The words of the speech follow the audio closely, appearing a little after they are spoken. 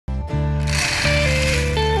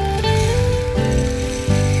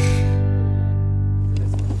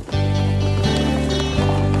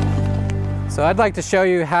So I'd like to show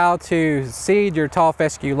you how to seed your tall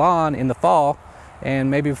fescue lawn in the fall,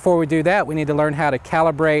 and maybe before we do that we need to learn how to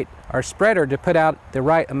calibrate our spreader to put out the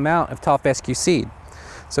right amount of tall fescue seed.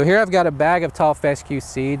 So here I've got a bag of tall fescue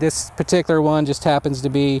seed. This particular one just happens to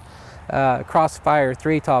be Crossfire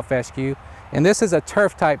 3 tall fescue, and this is a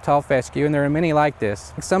turf type tall fescue, and there are many like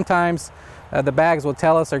this. Sometimes the bags will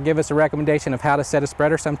tell us or give us a recommendation of how to set a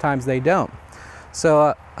spreader, sometimes they don't. So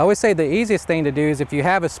I always say the easiest thing to do is if you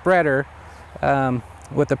have a spreader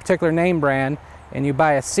with a particular name brand and you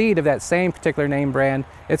buy a seed of that same particular name brand,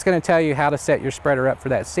 it's going to tell you how to set your spreader up for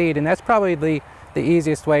that seed, and that's probably the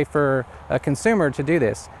easiest way for a consumer to do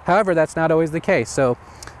this. However, that's not always the case. So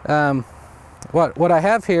what I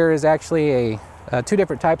have here is actually two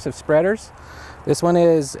different types of spreaders. This one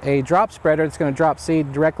is a drop spreader. It's going to drop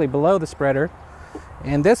seed directly below the spreader,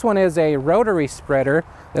 and this one is a rotary spreader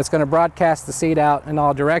that's going to broadcast the seed out in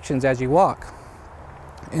all directions as you walk.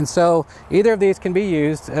 And so either of these can be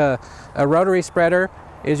used. A rotary spreader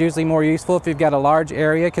is usually more useful if you've got a large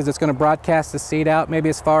area, because it's going to broadcast the seed out maybe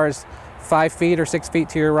as far as 5 feet or 6 feet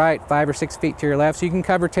to your right, 5 or 6 feet to your left, so you can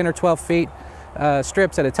cover 10 or 12 feet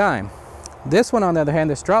strips at a time. This one, on the other hand,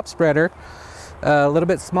 this drop spreader, a little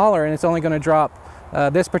bit smaller, and it's only going to drop,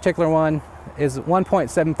 this particular one is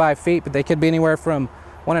 1.75 feet, but they could be anywhere from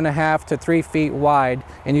 1.5 to 3 feet wide,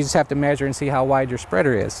 and you just have to measure and see how wide your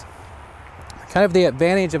spreader is. Kind of the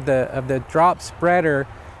advantage of the drop spreader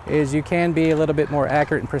is you can be a little bit more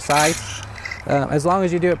accurate and precise as long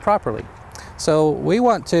as you do it properly. So we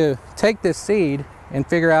want to take this seed and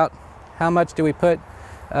figure out how much do we put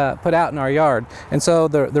out in our yard. And so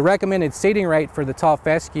the recommended seeding rate for the tall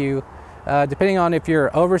fescue, depending on if you're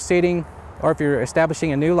overseeding or if you're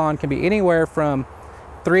establishing a new lawn, can be anywhere from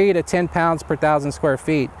 3 to 10 pounds per 1,000 square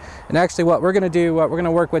feet. And actually what we're going to do, what we're going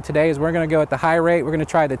to work with today, is we're going to go at the high rate. We're going to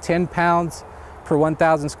try the 10 pounds per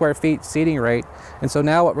 1,000 square feet seeding rate. And so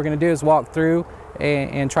now what we're going to do is walk through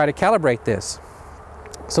and try to calibrate this.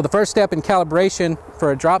 So the first step in calibration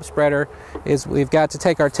for a drop spreader is we've got to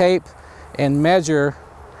take our tape and measure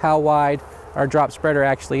how wide our drop spreader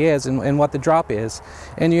actually is and what the drop is.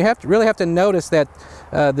 And you really have to notice that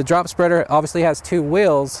the drop spreader obviously has 2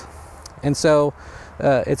 wheels, and so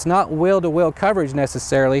it's not wheel-to-wheel coverage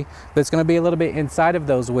necessarily, but it's going to be a little bit inside of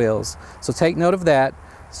those wheels. So take note of that.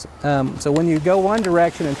 So when you go one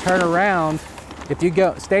direction and turn around, if you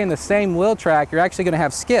stay in the same wheel track, you're actually going to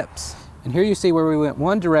have skips. And here you see where we went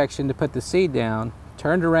one direction to put the seed down,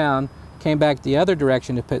 turned around, came back the other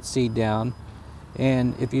direction to put seed down.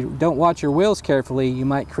 And if you don't watch your wheels carefully, you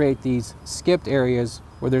might create these skipped areas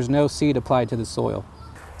where there's no seed applied to the soil.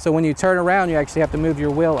 So when you turn around, you actually have to move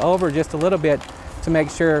your wheel over just a little bit to make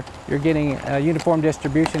sure you're getting a uniform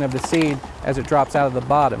distribution of the seed as it drops out of the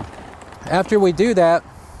bottom. After we do that,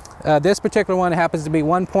 this particular one happens to be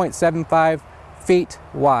 1.75 feet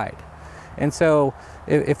wide. And so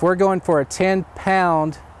if we're going for a 10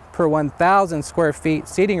 pound per 1,000 square feet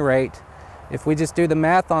seeding rate, if we just do the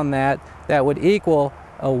math on that, that would equal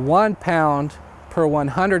a 1 pound per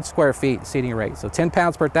 100 square feet seeding rate. So 10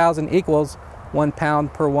 pounds per 1,000 equals 1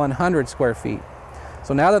 pound per 100 square feet.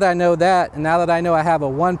 So now that I know that, and now that I know I have a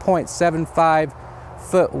 1.75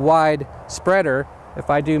 foot wide spreader,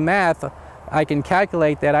 if I do math, I can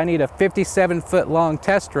calculate that I need a 57 foot long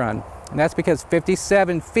test run. And that's because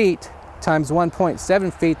 57 feet times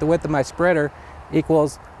 1.7 feet, the width of my spreader,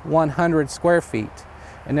 equals 100 square feet.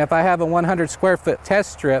 And if I have a 100 square foot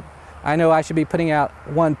test strip, I know I should be putting out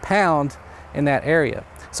 1 pound in that area.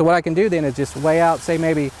 So what I can do then is just weigh out, say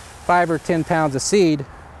maybe 5 or 10 pounds of seed,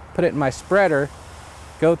 put it in my spreader,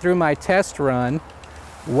 go through my test run,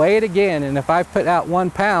 weigh it again, and if I put out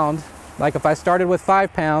 1 pound, like if I started with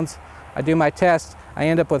 5 pounds, I do my test, I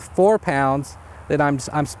end up with 4 pounds, then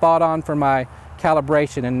I'm spot on for my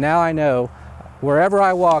calibration. And now I know wherever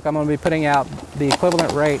I walk, I'm going to be putting out the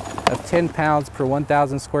equivalent rate of 10 pounds per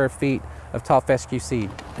 1,000 square feet of tall fescue seed.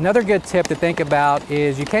 Another good tip to think about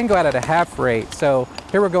is you can go out at a half rate. So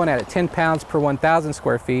here we're going at 10 pounds per 1,000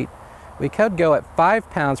 square feet. We could go at 5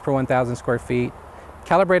 pounds per 1,000 square feet,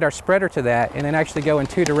 calibrate our spreader to that, and then actually go in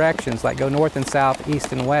 2 directions, like go north and south,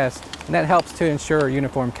 east and west, and that helps to ensure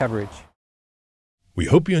uniform coverage. We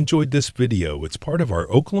hope you enjoyed this video. It's part of our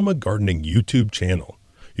Oklahoma Gardening YouTube channel.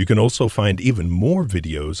 You can also find even more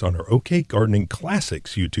videos on our OK Gardening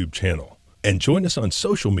Classics YouTube channel. And join us on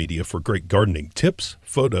social media for great gardening tips,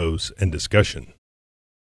 photos, and discussion.